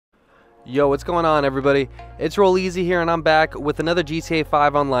Yo, what's going on, everybody? It's Rolleezy here, and I'm back with another GTA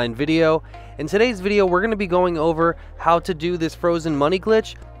 5 online video. In today's video, we're going to be going over how to do this frozen money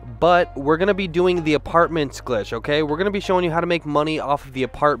glitch, but we're going to be doing the apartments glitch, okay? We're going to be showing you how to make money off of the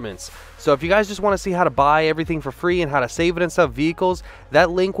apartments. So if you guys just want to see how to buy everything for free and how to save it and stuff, vehicles,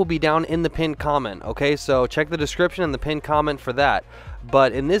 that link will be down in the pinned comment, okay? So check the description and the pinned comment for that.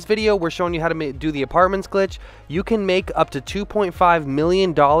 But in this video, we're showing you how to do the apartments glitch. You can make up to $2.5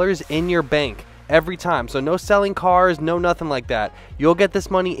 million in your bank every time. So no selling cars, no nothing like that. You'll get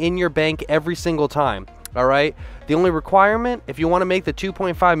this money in your bank every single time. All right. The only requirement, if you want to make the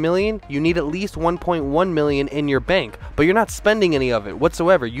 2.5 million, you need at least 1.1 million in your bank, but you're not spending any of it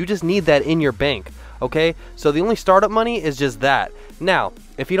whatsoever. You just need that in your bank. Okay. So the only startup money is just that. Now,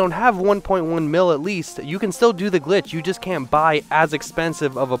 if you don't have 1.1 mil at least, you can still do the glitch. You just can't buy as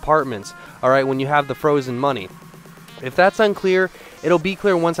expensive of apartments. All right. When you have the frozen money. If that's unclear, it'll be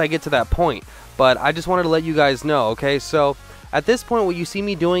clear once I get to that point. But I just wanted to let you guys know. Okay. So at this point, what you see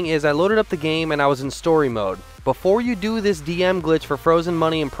me doing is I loaded up the game and I was in story mode. Before you do this DM glitch for frozen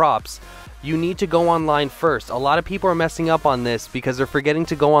money and props, you need to go online first. A lot of people are messing up on this because they're forgetting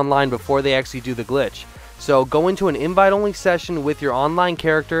to go online before they actually do the glitch. So go into an invite-only session with your online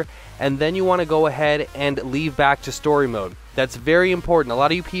character, and then you want to go ahead and leave back to story mode. That's very important. A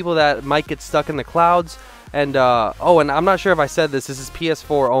lot of you people that might get stuck in the clouds, and oh, and I'm not sure if I said this. This is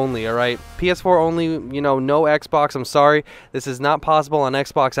PS4 only, all right? PS4 only, you know, no Xbox. I'm sorry. This is not possible on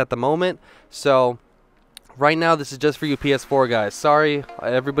Xbox at the moment. So right now, this is just for you PS4 guys. Sorry,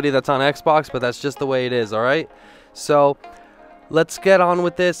 everybody that's on Xbox, but that's just the way it is, all right? So let's get on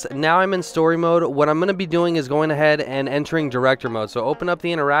with this. Now I'm in story mode. What I'm going to be doing is going ahead and entering director mode. So open up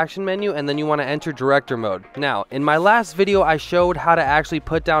the interaction menu, and then you want to enter director mode. Now, in my last video, I showed how to actually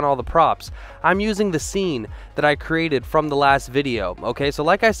put down all the props. I'm using the scene that I created from the last video. Okay, so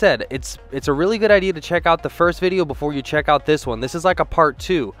like I said, it's a really good idea to check out the first video before you check out this one. This is like a part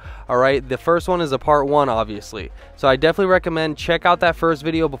 2. All right, the first one is a part 1, obviously. So I definitely recommend check out that first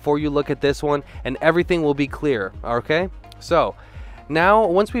video before you look at this one, and everything will be clear. Okay. So now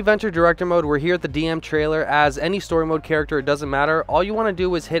once we've entered director mode, we're here at the DM trailer. As any story mode character, it doesn't matter. All you want to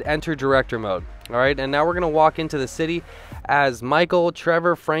do is hit enter director mode. All right, and now we're going to walk into the city as Michael,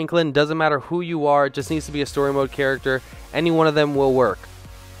 Trevor, Franklin. Doesn't matter who you are, it just needs to be a story mode character. Any one of them will work.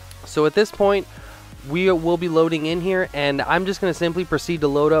 So at this point, we will be loading in here, and I'm just going to simply proceed to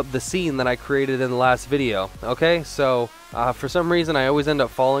load up the scene that I created in the last video. Okay, so for some reason I always end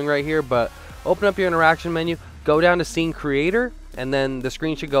up falling right here, but open up your interaction menu, go down to scene creator, and then the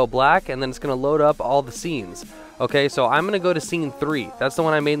screen should go black, and then it's going to load up all the scenes. Okay, so I'm going to go to scene 3. That's the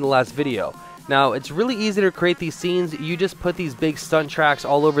one I made in the last video. Now, it's really easy to create these scenes. You just put these big stunt tracks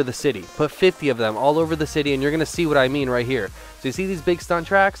all over the city. Put 50 of them all over the city, and you're going to see what I mean right here. So you see these big stunt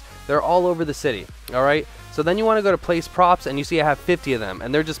tracks? They're all over the city, all right? So then you want to go to place props, and you see I have 50 of them,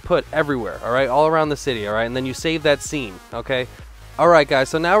 and they're just put everywhere, all right? All around the city, all right? And then you save that scene, okay? Alright guys,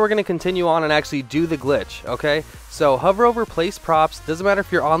 so now we're going to continue on and actually do the glitch, okay? So hover over place props. Doesn't matter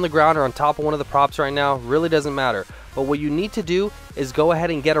if you're on the ground or on top of one of the props right now, really doesn't matter. But what you need to do is go ahead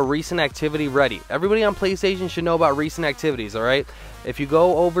and get a recent activity ready. Everybody on PlayStation should know about recent activities, alright? If you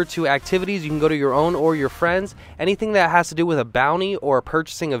go over to activities, you can go to your own or your friends. Anything that has to do with a bounty or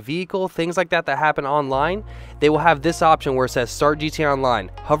purchasing a vehicle, things like that that happen online, they will have this option where it says Start GTA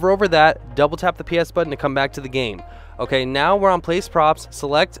Online. Hover over that, double tap the PS button to come back to the game. Okay, now we're on place props.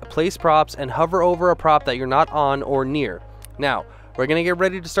 Select place props and hover over a prop that you're not on or near. Now, we're going to get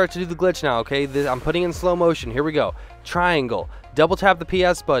ready to start to do the glitch now, okay? I'm putting in slow motion. Here we go. Triangle. Double tap the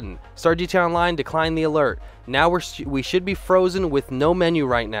PS button. Start GTA Online, decline the alert. Now we should be frozen with no menu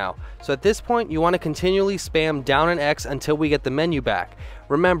right now. So at this point, you want to continually spam down and X until we get the menu back.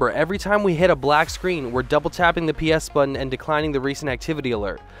 Remember, every time we hit a black screen, we're double tapping the PS button and declining the recent activity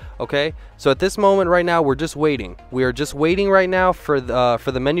alert. Okay, so at this moment right now, we're just waiting. We are just waiting right now for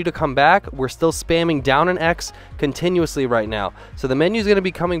the menu to come back. We're still spamming down and X continuously right now. So the menu is going to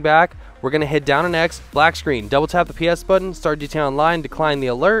be coming back. We're going to hit down and X, black screen, double tap the PS button, start GTA Online, decline the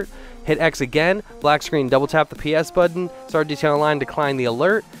alert. Hit X again, black screen, double tap the PS button, start GTA Online, decline the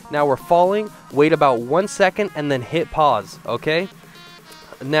alert. Now we're falling, wait about 1 second, and then hit pause, okay?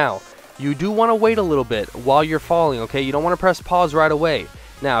 Now, you do want to wait a little bit while you're falling, okay? You don't want to press pause right away.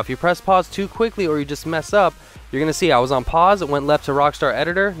 Now, if you press pause too quickly or you just mess up, you're going to see I was on pause, it went left to Rockstar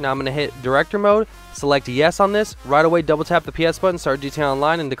Editor. Now I'm going to hit director mode, select yes on this, right away double tap the PS button, start GTA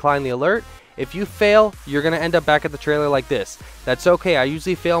Online and decline the alert. If you fail, you're gonna end up back at the trailer like this. That's okay, I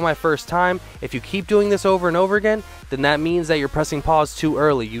usually fail my first time. If you keep doing this over and over again, then that means that you're pressing pause too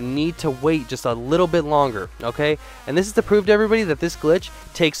early. You need to wait just a little bit longer, okay? And this is to prove to everybody that this glitch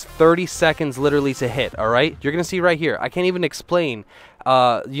takes 30 seconds literally to hit, all right? You're gonna see right here, I can't even explain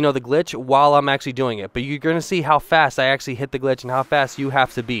the glitch while I'm actually doing it, but you're gonna see how fast I actually hit the glitch and how fast you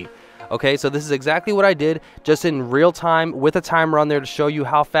have to be. Okay, so this is exactly what I did, just in real time with a timer on there to show you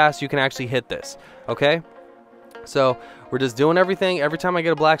how fast you can actually hit this. Okay, so we're just doing everything. Every time I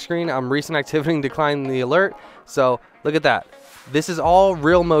get a black screen, I'm recent activity and declining the alert. So look at that. This is all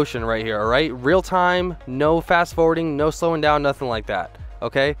real motion right here, all right? Real time, no fast forwarding, no slowing down, nothing like that.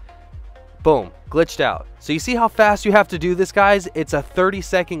 Okay, boom, glitched out. So you see how fast you have to do this, guys? It's a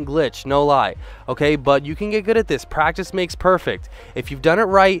 30-second glitch, no lie. Okay, but you can get good at this. Practice makes perfect. If you've done it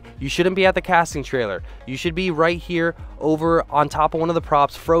right, you shouldn't be at the casting trailer. You should be right here over on top of one of the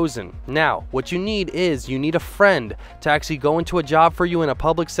props, frozen. Now, what you need is you need a friend to actually go into a job for you in a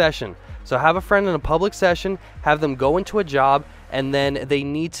public session. So have a friend in a public session, have them go into a job, and then they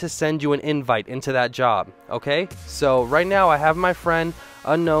need to send you an invite into that job. Okay, so right now I have my friend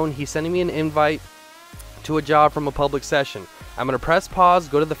unknown. He's sending me an invite to a job from a public session. I'm gonna press pause,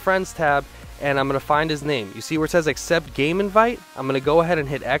 go to the friends tab, and I'm gonna find his name. You see where it says accept game invite? I'm gonna go ahead and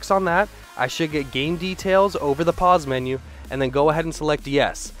hit X on that. I should get game details over the pause menu, and then go ahead and select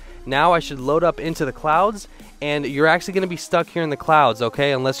yes. Now I should load up into the clouds, and you're actually going to be stuck here in the clouds,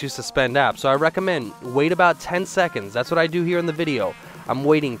 okay, unless you suspend app. So I recommend wait about 10 seconds. That's what I do here in the video. I'm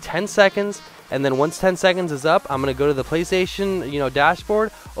waiting 10 seconds, and then once 10 seconds is up, I'm going to go to the PlayStation,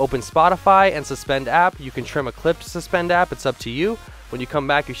 dashboard, open Spotify, and suspend app. You can trim a clip to suspend app. It's up to you. When you come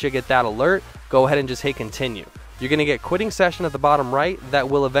back, you should get that alert. Go ahead and just hit continue. You're going to get quitting session at the bottom right. That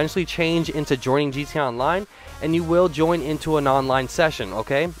will eventually change into joining GTA Online, and you will join into an online session,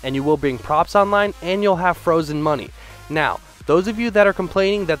 okay? And you will bring props online, and you'll have frozen money. Now, those of you that are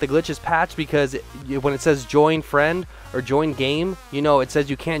complaining that the glitch is patched because when it says join friend or join game, it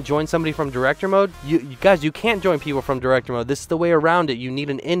says you can't join somebody from director mode. You guys, you can't join people from director mode. This is the way around it. You need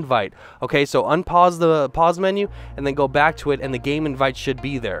an invite. Okay, so unpause the pause menu and then go back to it, and the game invite should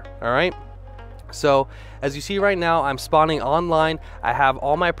be there, all right? So as you see right now, I'm spawning online. I have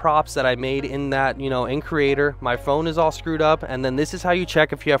all my props that I made in that, in Creator. My phone is all screwed up, and then this is how you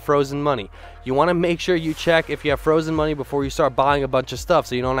check if you have frozen money. You want to make sure you check if you have frozen money before you start buying a bunch of stuff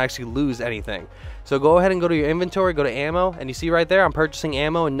so you don't actually lose anything. So go ahead and go to your inventory, go to ammo, and you see right there I'm purchasing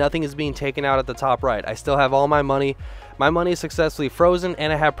ammo and nothing is being taken out at the top right. I still have all my money. My money is successfully frozen,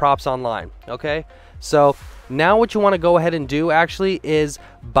 and I have props online, okay? So now what you want to go ahead and do actually is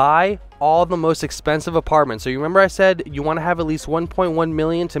buy all the most expensive apartments. So you remember I said you want to have at least 1.1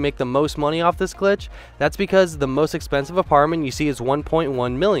 million to make the most money off this glitch? That's because the most expensive apartment you see is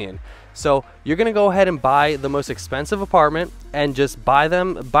 1.1 million. So you're going to go ahead and buy the most expensive apartment and just buy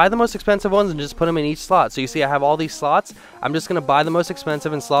the most expensive ones and just put them in each slot. So you see I have all these slots. I'm just going to buy the most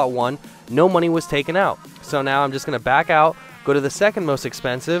expensive in slot 1. No money was taken out. So now I'm just going to back out, go to the second most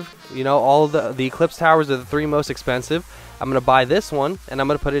expensive. All of the Eclipse Towers are the 3 most expensive. I'm going to buy this one, and I'm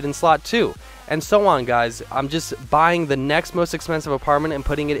going to put it in slot 2. And so on, guys. I'm just buying the next most expensive apartment and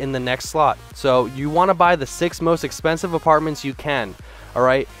putting it in the next slot. So you want to buy the 6 most expensive apartments you can.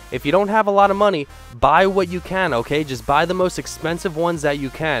 Alright? If you don't have a lot of money, buy what you can, okay? Just buy the most expensive ones that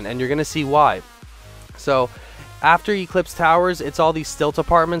you can, and you're going to see why. So after Eclipse Towers, it's all these stilt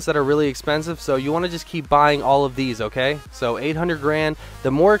apartments that are really expensive, so you want to just keep buying all of these, okay? So 800 grand,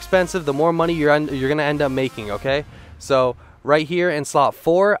 the more expensive, the more money you're going to end up making, okay? So right here in slot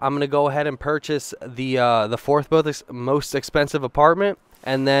 4, I'm going to go ahead and purchase the 4th most expensive apartment,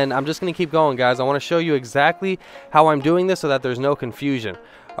 and then I'm just going to keep going, guys. I want to show you exactly how I'm doing this so that there's no confusion,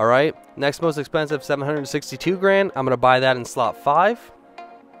 all right? Next most expensive, 762 grand. I'm going to buy that in slot 5.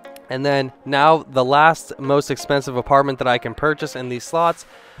 And then now the last most expensive apartment that I can purchase in these slots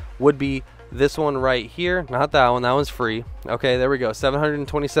would be this one right here. Not that one, that one's free. Okay, there we go,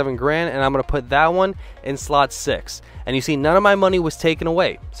 727 grand, and I'm gonna put that one in slot 6. And you see none of my money was taken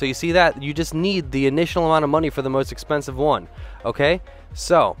away. So you see that you just need the initial amount of money for the most expensive one. Okay,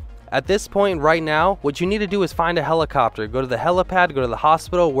 so at this point right now, what you need to do is find a helicopter. Go to the helipad, go to the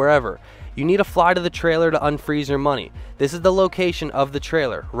hospital, wherever. You need to fly to the trailer to unfreeze your money. This is the location of the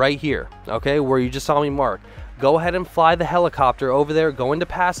trailer right here, okay, where you just saw me mark. Go ahead and fly the helicopter over there. Go into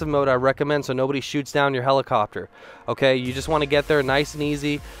passive mode, I recommend, so nobody shoots down your helicopter. Okay, you just want to get there nice and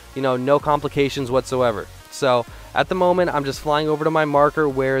easy, no complications whatsoever. So at the moment, I'm just flying over to my marker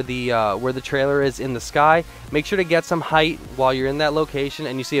where the trailer is in the sky. Make sure to get some height while you're in that location,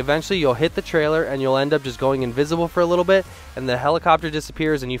 and you see eventually you'll hit the trailer and you'll end up just going invisible for a little bit, and the helicopter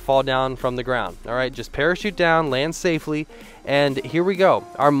disappears and you fall down from the ground. All right, just parachute down, land safely, and here we go.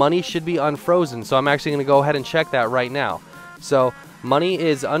 Our money should be unfrozen, so I'm actually going to go ahead and check that right now. So money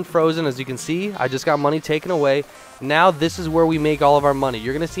is unfrozen, as you can see. I just got money taken away. Now this is where we make all of our money.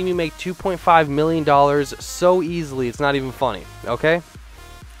 You're gonna see me make $2.5 million so easily, it's not even funny, okay?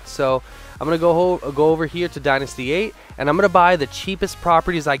 So I'm gonna go over here to Dynasty 8, and I'm gonna buy the cheapest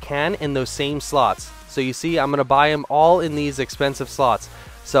properties I can in those same slots. So you see, I'm gonna buy them all in these expensive slots.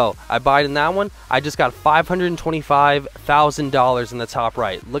 So I buy it in that one. I just got $525,000 in the top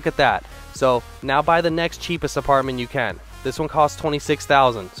right. Look at that. So now buy the next cheapest apartment you can. This one costs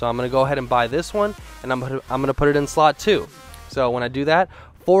 $26,000, so I'm gonna go ahead and buy this one, and I'm gonna put it in slot 2. So when I do that,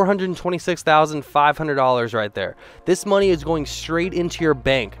 $426,500 right there. This money is going straight into your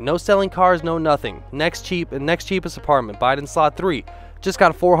bank. No selling cars, no nothing. Next cheapest apartment, buy it in slot 3. Just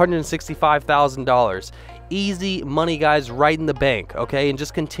got $465,000. Easy money, guys, right in the bank, okay? And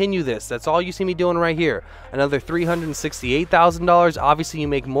just continue this. That's all you see me doing right here. Another $368,000. Obviously, you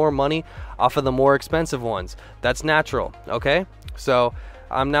make more money off of the more expensive ones. That's natural, okay? So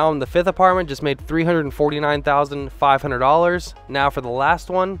I'm now in the 5th apartment, just made $349,500. Now for the last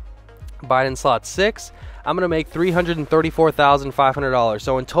one, buy it in slot 6. I'm gonna make $334,500.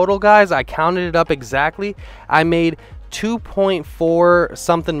 So in total, guys, I counted it up exactly. I made $2.4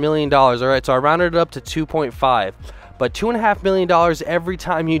 something million. All right, so I rounded it up to 2.5, but $2.5 million every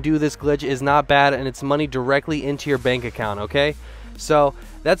time you do this glitch is not bad, and it's money directly into your bank account. Okay, so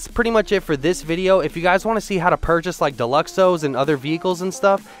that's pretty much it for this video. If you guys want to see how to purchase like Deluxos and other vehicles and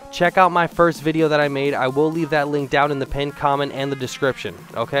stuff, check out my first video that I made. I will leave that link down in the pinned comment and the description.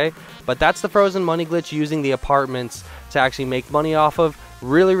 Okay, but that's the frozen money glitch using the apartments to actually make money off of.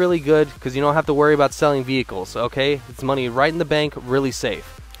 Really, really good, because you don't have to worry about selling vehicles, okay? It's money right in the bank, really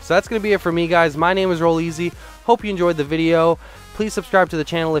safe. So that's going to be it for me, guys. My name is Rolleezy. Hope you enjoyed the video. Please subscribe to the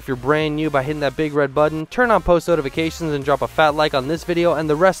channel if you're brand new by hitting that big red button. Turn on post notifications and drop a fat like on this video and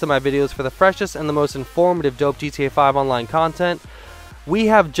the rest of my videos for the freshest and the most informative dope GTA 5 online content. We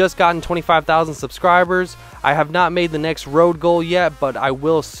have just gotten 25,000 subscribers. I have not made the next road goal yet, but I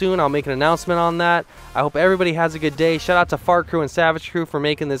will soon. I'll make an announcement on that. I hope everybody has a good day. Shout out to FARTCREW and SavageCrew for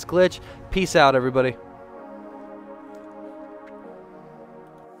making this glitch. Peace out, everybody.